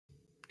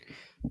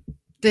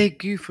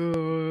Thank you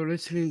for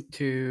listening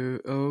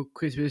to Old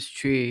Christmas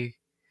Tree.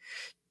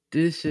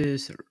 This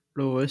is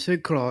Lois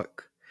and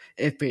Clark.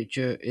 A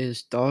picture is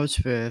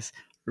starts with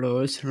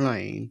Lois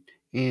Lane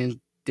and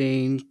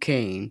Dean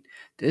Kane.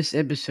 This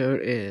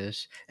episode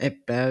is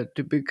about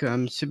to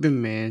become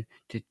Superman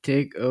to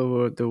take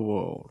over the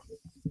world.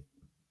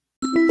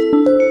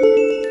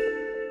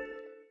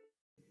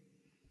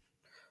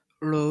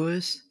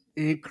 Lois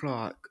and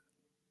Clark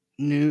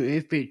knew a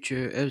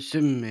feature of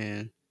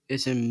Superman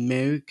is an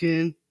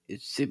American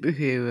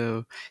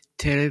superhero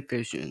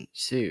television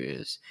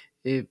series.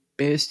 It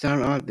based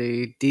on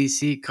the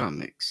DC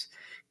Comics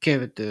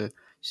character.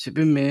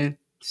 Superman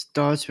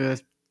starts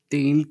with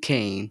Dean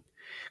Kane,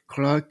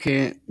 Clark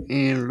Kent,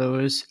 and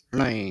Lois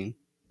Lane.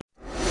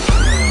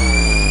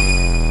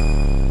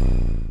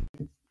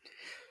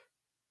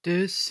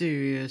 This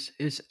series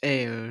is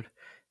aired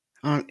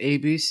on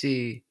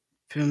ABC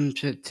from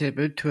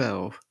September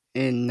 12th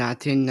in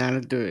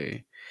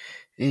 1993.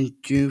 In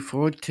June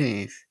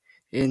 14th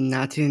in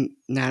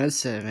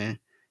 1997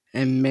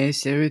 and May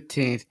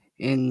 17th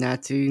in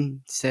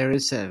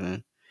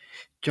 1977,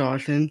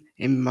 Jonathan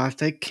and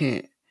Martha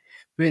Kent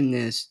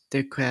witnessed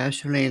the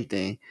crash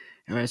landing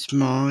of a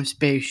small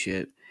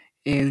spaceship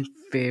in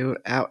field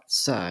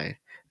outside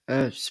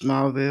of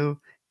Smallville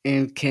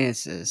in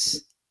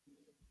Kansas.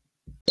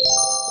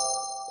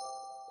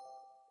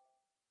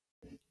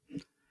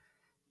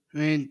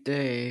 When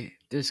they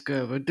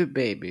discovered the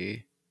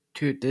baby,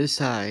 to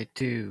decide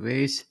to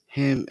raise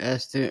him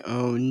as their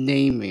own,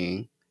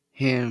 naming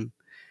him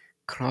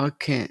Clark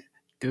Kent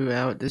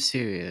throughout the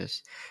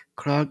series.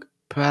 Clark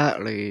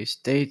proudly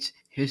states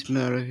his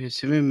mother his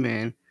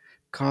Superman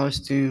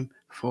costume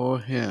for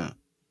him.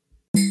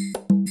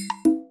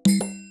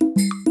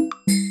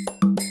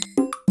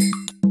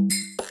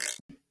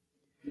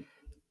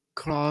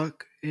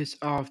 Clark is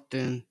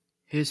often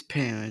his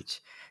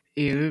parents,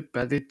 either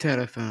by the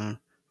telephone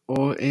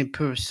or in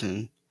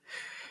person.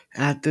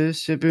 After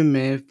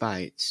Superman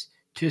fights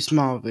to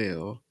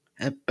Smallville,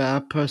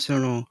 about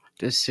personal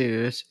the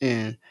series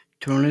ends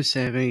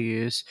 27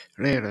 years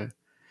later.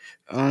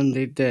 On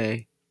the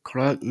day,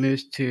 Clark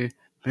moves to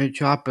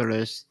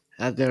Metropolis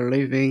after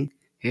leaving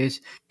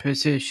his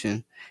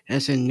position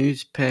as a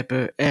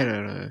newspaper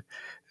editor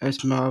at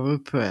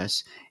Smallville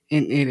Press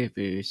and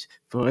interviews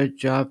for a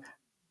job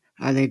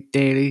on the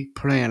Daily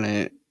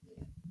Planet.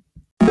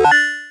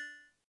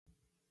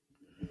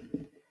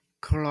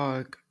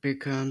 Clark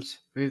becomes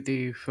with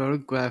the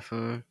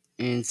photographer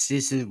in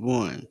season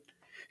 1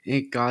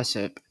 in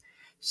Gossip.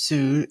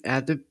 Soon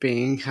after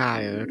being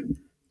hired,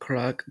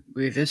 Clark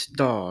with the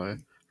star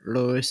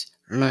Lois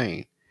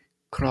Lane.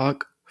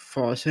 Clark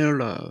falls in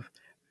love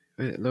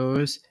with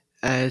Lois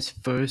at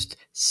first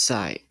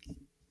sight.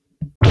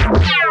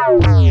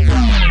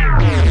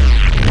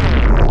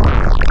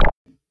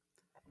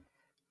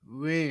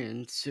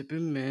 When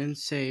Superman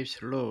saves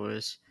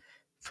Lois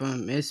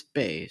from a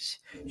space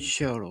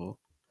shuttle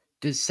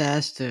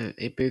disaster,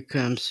 it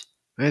becomes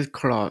with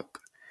Clark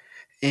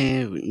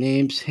and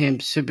names him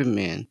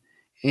Superman.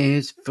 In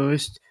his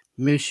first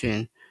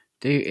mission,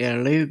 the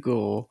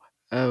illegal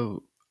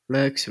of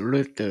Lex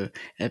Luthor,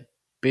 a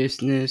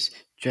business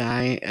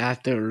giant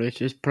after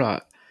Luthor's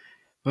plot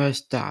was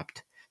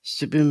stopped.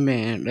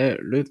 Superman let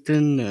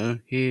Luthor know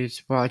he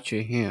is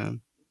watching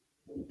him.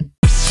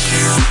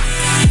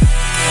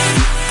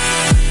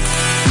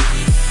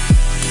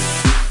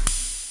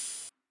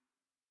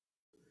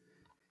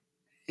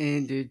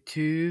 And the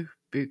two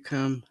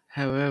become,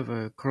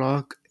 however,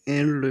 Clark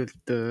and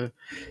Luthor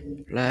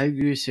like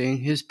using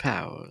his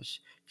powers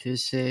to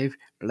save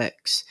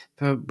Lex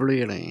from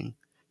bleeding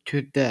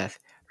to death.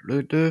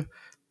 Luthor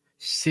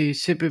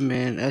sees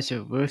Superman as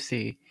a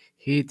worthy.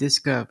 He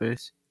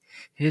discovers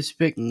his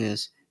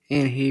weakness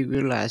and he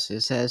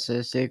realizes has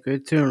a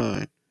secret to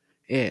learn.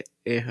 It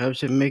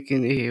helps in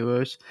making the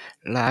hero's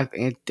life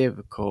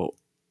difficult.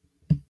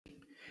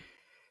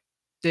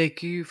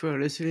 Thank you for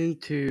listening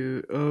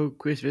to Old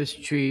Christmas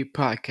Tree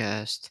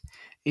Podcast.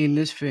 In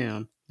this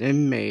film they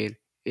made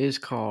is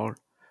called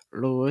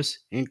Lois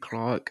and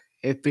Clark,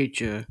 a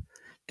feature.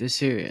 The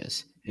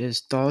series it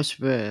starts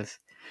with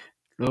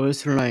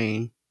Lois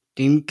Lane,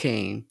 Dean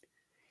Kane.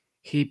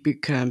 He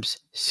becomes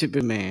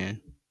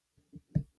Superman.